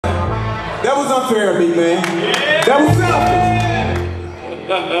That was unfair of me, man. That was selfish.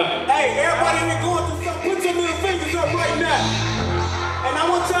 Hey, everybody that going through something, put your little fingers up right now. And I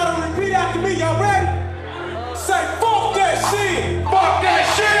want y'all to repeat after me. Y'all ready? Say, fuck that shit. Fuck that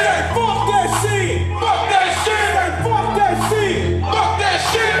shit. Say, fuck that shit. Fuck that shit. Say, fuck that shit. Fuck that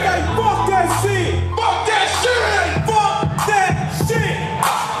shit. Say, fuck that shit. Fuck that shit. Say, fuck that shit.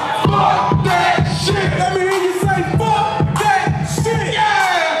 Fuck that shit. Let me hear you say, fuck that shit.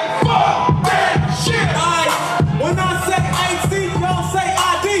 Yeah. Fuck that shit. All right. When I say AC, y'all say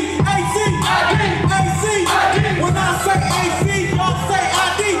ID. AC. ID. AC. ID. When I say AC, y'all say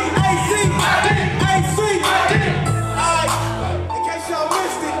ID. AC. ID. AC. ID. All right. In case y'all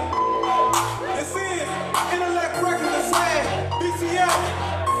missed it, this is Intellect Records and Slam, BCL,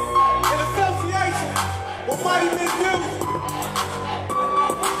 in association with Mighty Liddell.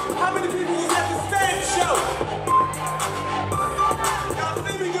 How many people was at the stand show? Y'all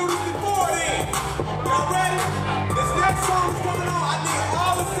see me do this before then. Y'all ready? This next song is coming on. I need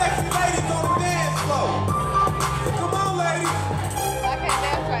all the sexy ladies on the dance floor. So come on, ladies. I can't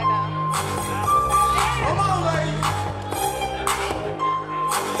dance right now. Come on, ladies.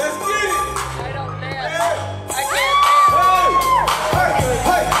 Let's get it. I don't dance. Hey. I can't dance. Hey. Hey.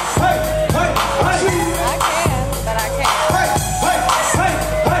 Hey. Hey. Hey. I can, but I can't. Hey. Hey. Hey.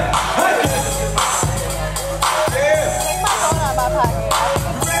 Hey. Hey. Yeah. Take my phone out of my pocket.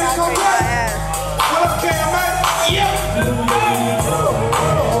 You ready to come back? What up, Cam, man? Yeah.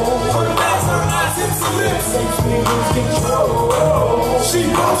 Her legs, her eyes, hips, and lips. She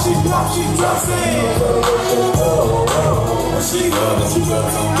bump, she drops in. She loves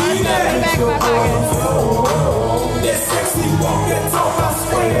on me Put it back in my pocket. that sexy walk, that talk, I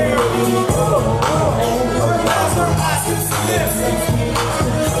swear. Her legs, her eyes, hips, and lips.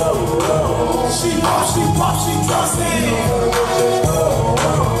 She bump, she drops in.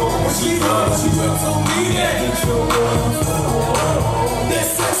 She loves on me that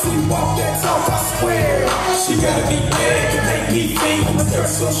sexy walk, that talk, I swear. She gotta be bad to make me think. Her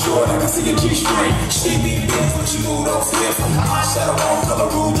so short, I can see a G-string. She be big when she move those hips. Eyeshadow on,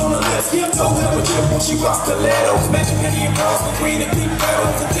 color rouge on the lips. Told her a trip when she rocks stilettos. Magic Penny and Bros, the green and pink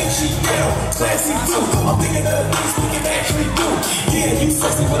petals. I think she ghetto, classy too. I'm thinking of the things we can actually do. Yeah, you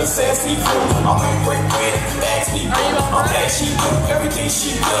sexy with a sassy crew. I'm a great friend, ask me boo. I'm glad she do everything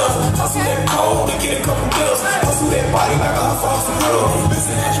she does. Hustle that pole to get a couple bills. Hustle that body like I'm from some drugs.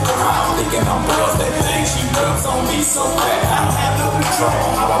 Listen at you, I'm thinking I'm buzzed. That thing she rubs on me so bad. I don't have no control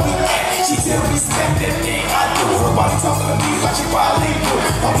on how I be at. She tell me smack that thing I do. Her body talking to me like she probably do.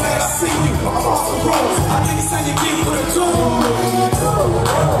 I'm glad I see you across the road. I think it's time you get with a tune.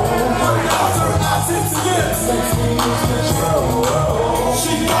 Her eyes, hips, and lips.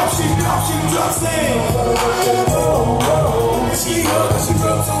 She drops in. She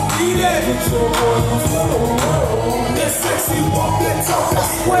rubs on me that sexy walk, that talk, I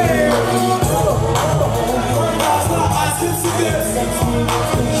swear. Her eyes, hips, and lips.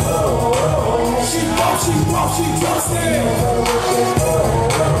 She drops in.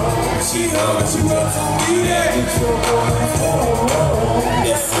 She rubs on me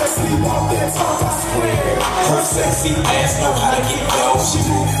that sexy walk, that talk, I swear. Her sexy ass know how to get low. She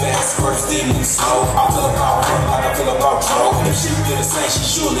move fast, first then move slow. I feel about her like I feel about Joe. If she feel the same, she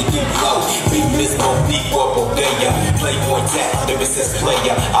surely get low. Big Miss Bo, Big Boy, Bodega. Playboy tap, the says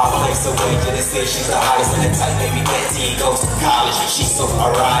player. I'll place her way to the say she's the hottest in the type. Baby, that teen goes to college. She's so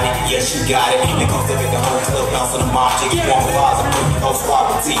erotic, yeah, she got it. It comes to make the whole club bounce on the margin. One bars and put no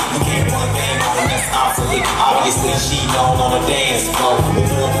squad with tea. You can't run a game on, that's obsolete. Obviously, she known on the dance floor.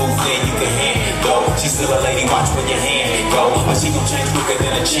 Before moves in, you can handle. She's still a lady, watch when your hand go. But she gon' change quicker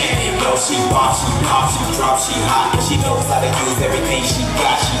than a champ. Yo, she pop, she drop, she hot. And she knows how to use everything she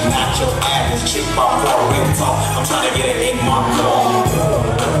got. She not your average chick, pop for a real talk. I'm trying to get it in my car.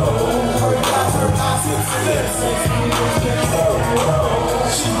 Her eyes, hips, and lips.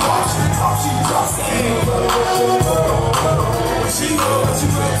 She pop, she drops in. She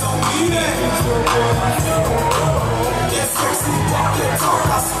rubs on me that sexy walk, that talk,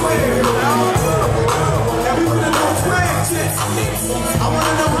 I swear. Now we wanna know trans chicks. I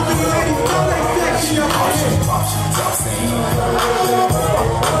wanna know how many ladies know they sexy. She drops in.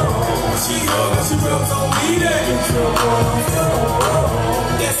 She rubs on me that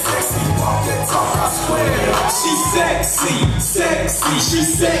sexy walk, that talk, I swear. She sexy, sexy, she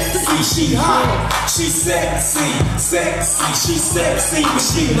sexy, she hot. She sexy, sexy, she sexy, but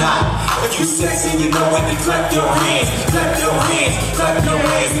she not. If you sexy, you know when to clap your hands, clap your hands, clap your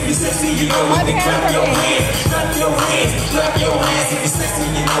hands. If you sexy, you know when to clap your hands, clap your hands, clap your hands. If you sexy,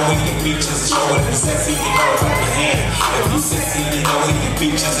 you know when your features are showing. If you sexy, you know clap your hands. If you sexy, you know when your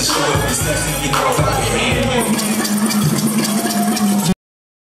features are showing. If you sexy, you know clap your hands.